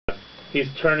He's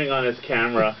turning on his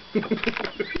camera. He's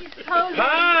posing.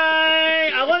 Hi!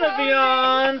 I want to be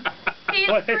on. He's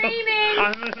screaming.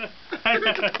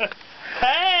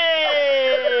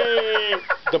 Hey!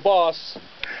 The boss.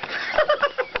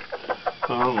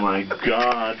 Oh my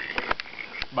God.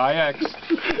 My ex.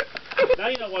 Now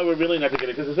you know why we're really not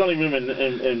together, because there's only room in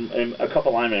a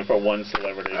couple linemen for one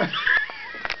celebrity.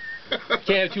 Can't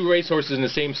have two racehorses in the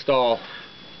same stall.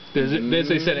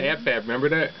 They said ab-fab, remember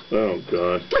that? Oh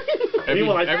God.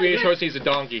 Every racehorse needs a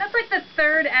donkey. That's like the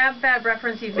third ab-fab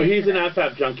reference you've made. Well, he's an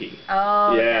ab-fab junkie.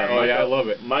 Oh, yeah. okay. Oh yeah, I love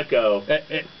it. Myko,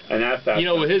 an ab-fab. You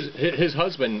know, with junkie. his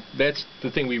husband, that's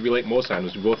the thing we relate most on,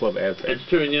 is we both love ab-fab. It's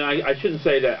true, and you know, I shouldn't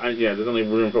say that. Yeah, there's only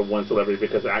room for one celebrity,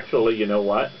 because actually, you know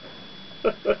what?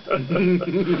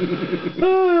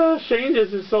 Shane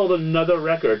just sold another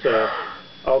record to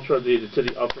the Ultra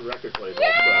Records label.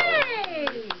 Yay!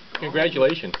 So,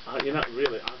 congratulations. you're not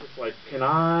really. I'm just like, can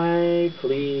I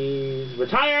please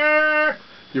retire?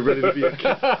 You're ready to be a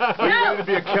kept, ready to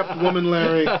be a kept woman,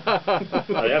 Larry.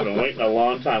 I have been waiting a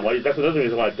long time. Well, that's another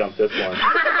reason why I dumped this one.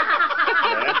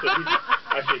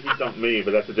 Actually, he dumped me,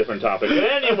 but that's a different topic. But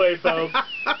anyway, folks,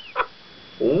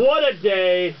 what a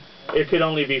day. It could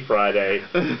only be Friday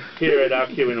here at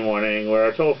OutQ in the Morning, where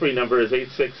our toll-free number is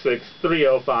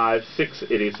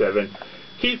 866-305-6887.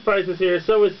 Keith Price is here,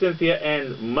 so is Cynthia,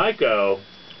 and Myko,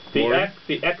 the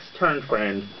ex-turned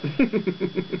friend,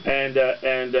 and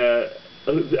the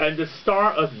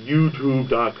star of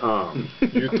YouTube.com.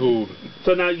 YouTube.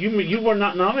 So now you were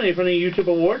not nominated for any YouTube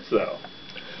awards, though.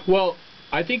 Well,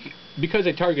 I think because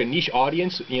I target a niche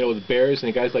audience, you know, the bears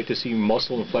and the guys like to see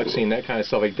muscle and flexing and that kind of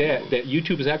stuff like that, that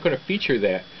YouTube is not going to feature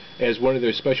that as one of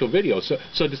their special videos.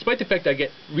 So despite the fact I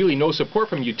get really no support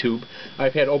from YouTube,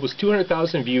 I've had almost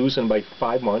 200,000 views in like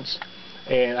 5 months,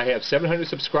 and I have 700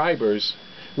 subscribers,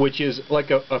 which is like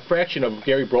a fraction of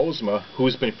Gary Brolsma,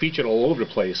 who's been featured all over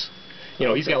the place. You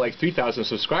know, he's got like 3,000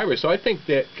 subscribers. So I think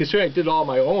that, considering I did it all on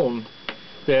my own,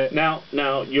 that now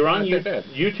you're on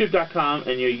YouTube.com,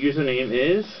 and your username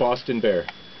is Boston Bear.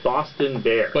 Boston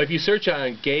Bear. But if you search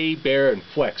on gay, bear, and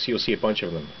flex, you'll see a bunch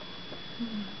of them.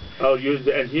 Oh,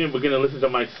 and here we're gonna listen to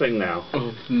Mike sing now.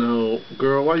 Oh no,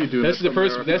 girl, why are you doing That's the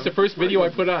first. That's the first video I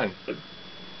put on.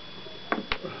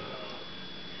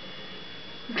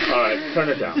 All right, turn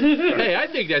it down. Hey, I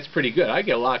think that's pretty good. I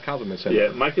get a lot of compliments on Yeah,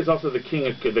 Mike is also the queen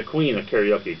of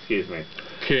karaoke. Excuse me.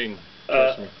 King.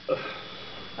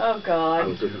 Oh God. I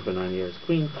was with her for 9 years.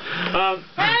 Queen. Hey!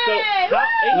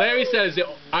 Larry says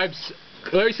I'm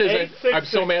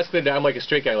so masculine that I'm like a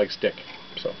straight guy like stick.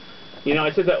 So. You know,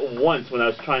 I said that once when I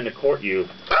was trying to court you.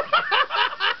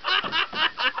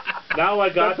 Now I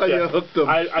got you. That's how you hooked him.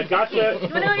 I got you. You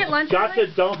want to go get lunch? Gotcha.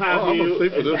 Don't have I'm you. gonna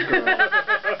sleep with this girl.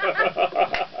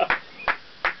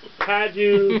 Had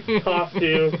you, tossed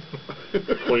you,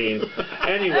 queen.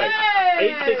 Anyway,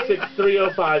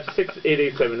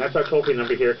 866-305-6887. That's our toll-free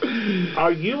number here.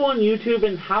 Are you on YouTube,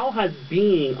 and how has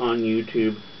being on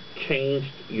YouTube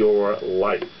changed your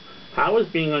life? How has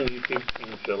being on YouTube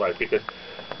changed your life? Because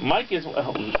Mike is...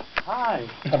 hi.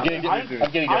 I'm getting a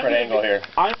different angle here.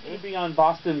 I'm going to be on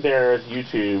Boston Bear's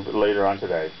YouTube later on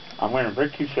today. I'm wearing a very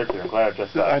cute shirt today. I'm glad I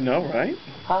dressed up. I know, right?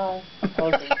 Hi.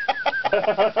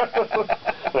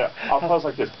 I'll pose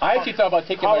like this. I actually thought about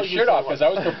taking my shirt off because I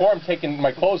was performing taking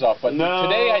my clothes off, but no,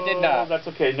 today I did not. That's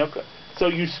okay. No. So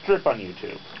you strip on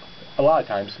YouTube? A lot of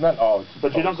times, not all.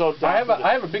 But you don't go down.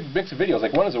 I have a big mix of videos.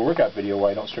 Like one is a workout video where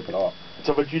I don't strip at all.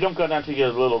 So, but you don't go down to your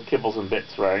little kibbles and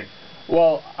bits, right?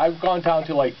 Well, I've gone down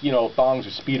to like thongs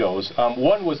or speedos.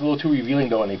 One was a little too revealing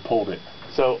though, and they pulled it.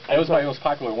 So that was my most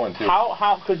popular one too.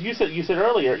 How? Because you said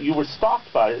earlier you were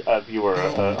stalked by a viewer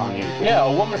on YouTube. Yeah,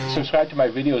 a woman subscribed to my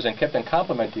videos and kept on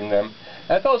complimenting them.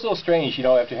 And I thought it was a little strange,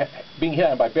 after being hit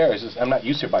on by bears. I'm not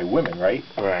used to it by women, right?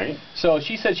 Right. So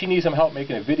she said she needs some help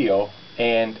making a video,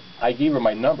 and I gave her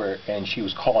my number, and she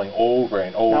was calling over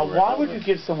and over. Now, why would you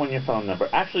give someone your phon number?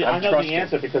 Actually, I know the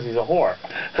answer because he's a whore.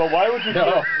 But why would you?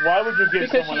 No. Why would you give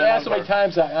because someone she asked so many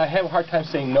times, I have a hard time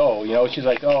saying no. She's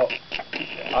like, oh,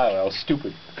 I don't know,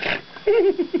 stupid.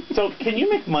 So, can you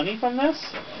make money from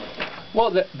this?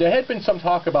 Well, there had been some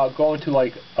talk about going to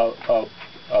like a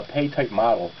pay-type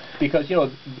model because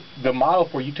the model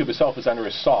for YouTube itself is under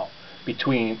assault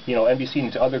between NBC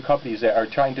and other companies that are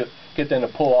trying to get them to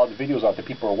pull all the videos out that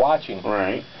people are watching.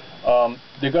 Right.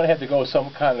 They're going to have to go with some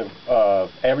kind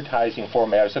of advertising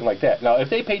format or something like that. Now, if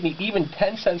they paid me even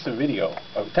 10 cents a video,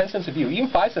 10 cents a view, even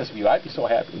 5 cents a view, I'd be so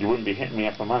happy. You wouldn't be hitting me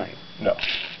up for money. No.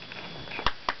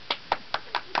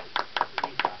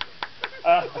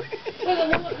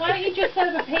 Why don't you just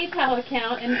set up a PayPal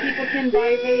account and people can buy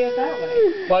your videos that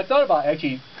way? Well, I thought about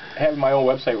actually having my own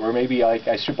website where maybe like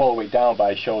I strip all the way down, but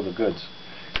I show the goods.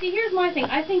 See, here's my thing.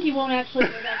 I think you won't actually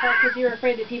go that far because you're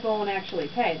afraid that people won't actually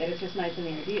pay, that it's just nice in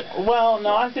the idea. Well,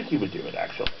 no, I think he would do it,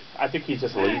 actually. I think he's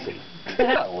just lazy.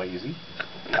 I'm not lazy.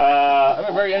 I'm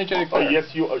a very energetic player. Oh,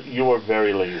 yes, you are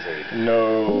very lazy.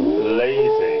 No.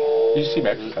 Lazy. You should see my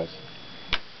exercise.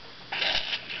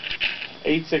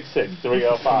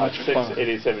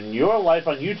 866-305-6887. Your life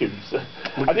on YouTube.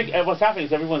 I think what's happening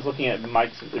is everyone's looking at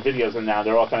Mike's videos, and now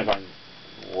they're all kind of going,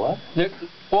 what?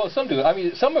 Well, some do. I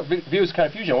mean, some of videos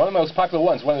confusion. One of the most popular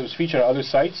ones, one that was featured on other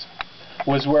sites,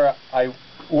 was where I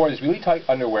wore this really tight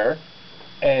underwear,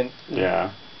 and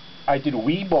I did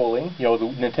Wii bowling, you know, the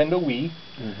Nintendo Wii,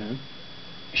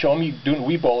 showing me doing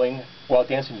Wii bowling while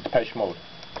dancing to Depeche Mode.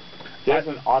 There's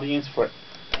an audience for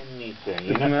anything.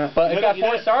 You know? But it got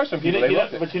 4 stars from people. They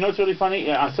loved it. But you know what's really funny?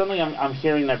 Suddenly I'm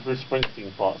hearing that Bruce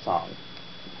Springsteen song.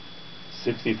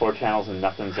 64 channels and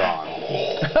nothing's on.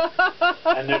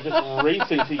 And they're just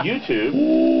racing to YouTube.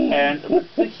 And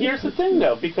here's the thing,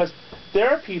 though, because there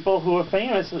are people who are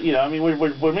famous. You know, I mean,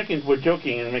 we're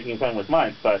joking and making fun with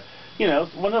Mike, but you know,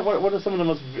 what are some of the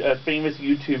most famous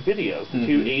YouTube videos? The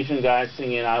 2 Asian guys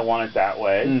singing "I Want It That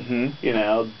Way." You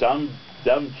know, dumb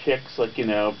chicks like, you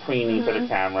know, preening for the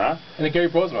camera. And the Gary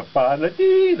Brolsma.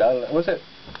 What's that?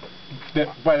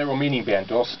 By the Romanian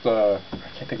band, I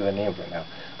can't think of the name right now.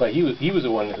 But he was the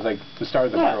one that was like the star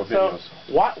of the viral videos.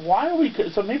 Why are we?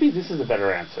 So maybe this is a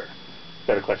better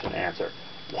question to answer.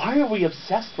 Why are we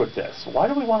obsessed with this? Why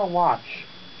do we want to watch?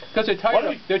 Because they're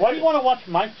tired. Why do you want to watch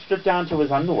Mike strip down to his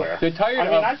underwear? They're tired. I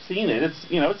mean, I've seen it. It's,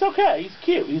 you know, it's okay. He's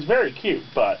cute. He's very cute.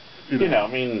 But you know, I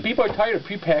mean, people are tired of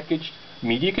prepackaged,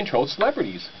 media-controlled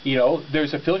celebrities. You know,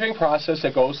 there's a filtering process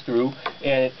that goes through,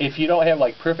 and if you don't have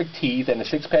like perfect teeth and a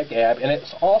 6-pack ab, and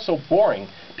it's also boring.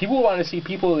 People want to see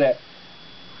people that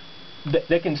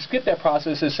can skip that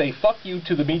process and say "fuck you"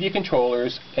 to the media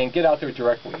controllers and get out there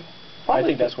directly. I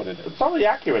think that's what it is. It's probably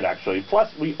accurate, actually.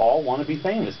 Plus, we all want to be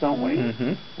famous, don't we?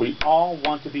 We all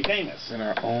want to be famous. In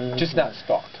our own just not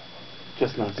stalked.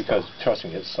 Just not because, trust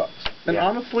me, it sucks. And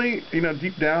honestly, you know,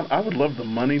 deep down, I would love the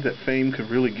money that fame could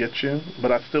really get you,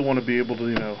 but I still want to be able to,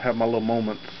 you know, have my little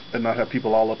moments and not have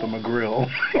people all up in my grill.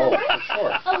 Oh, for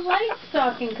sure. A light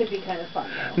stalking could be kind of fun.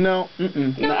 No,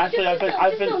 No, actually, I've had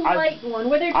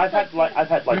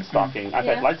light stalking. I've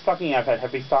had light stalking. I've had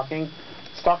heavy stalking.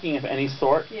 Stalking of any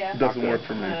sort doesn't work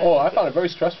for me. Oh, I found it very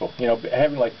stressful. You know,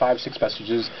 having like 5, 6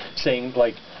 messages saying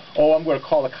like, "Oh, I'm going to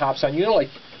call the cops on you." You know,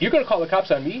 like, you're going to call the cops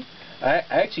on me? I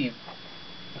actually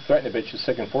threatened a bitch to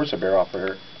stick and force a bear off of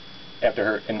her after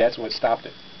her, and that's what stopped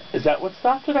it. Is that what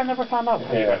stopped it? I never found out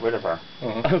how you got rid of her.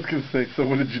 I was going to say, so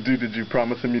what did you do? Did you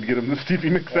promise him you'd get him the Stevie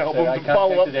Nicks album to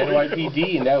follow up? I contacted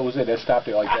NYPD, and that was it. That stopped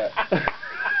it like that.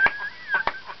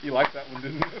 You liked that one,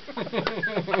 didn't you?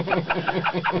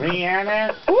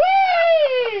 Rihanna?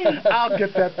 Whee! I'll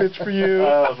get that bitch for you.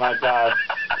 Oh, my God.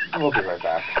 We'll be right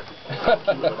back.